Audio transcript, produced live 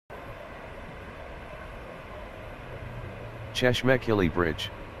Cheshmeh Kileh Bridge.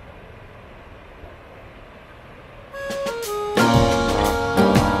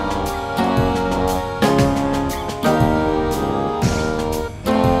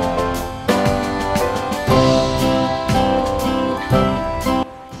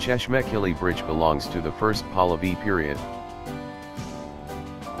 Cheshmeh Kileh Bridge belongs to the first Pahlavi period.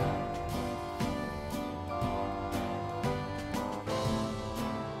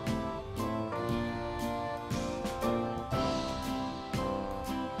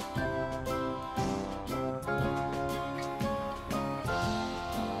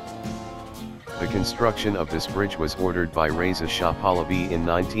 The construction of this bridge was ordered by Reza Shah Pahlavi in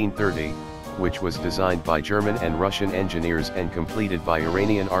 1930, which was designed by German and Russian engineers and completed by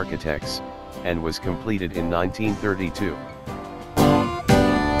Iranian architects, and was completed in 1932.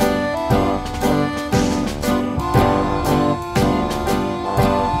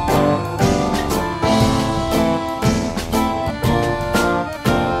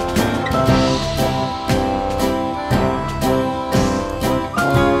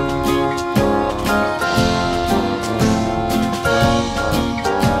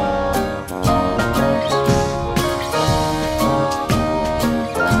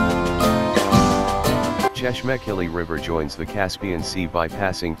 Cheshmeh Kileh River joins the Caspian Sea by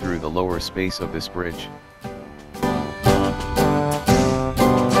passing through the lower space of this bridge.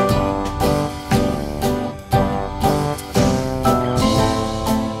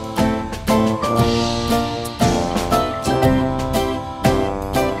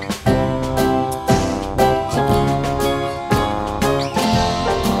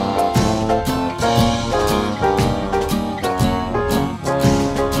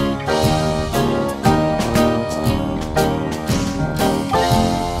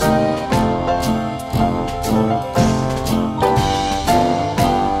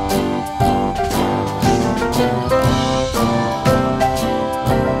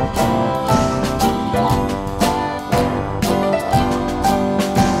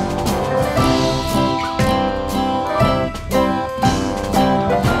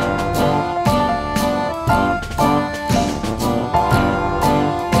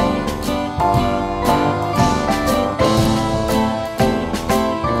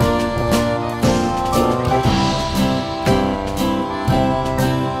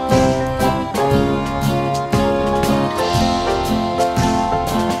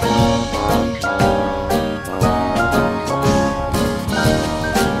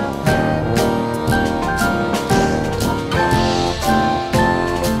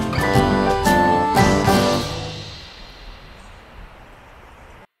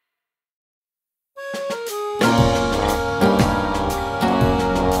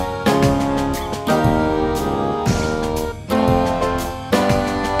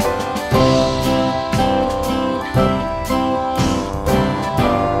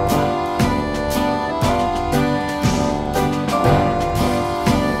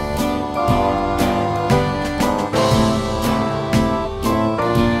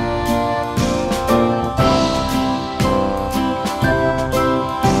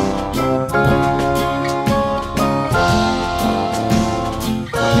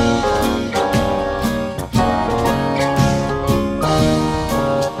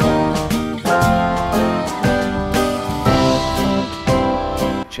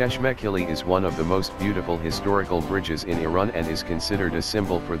 Cheshmeh Kileh is one of the most beautiful historical bridges in Iran and is considered a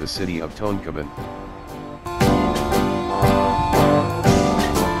symbol for the city of Tonekabon.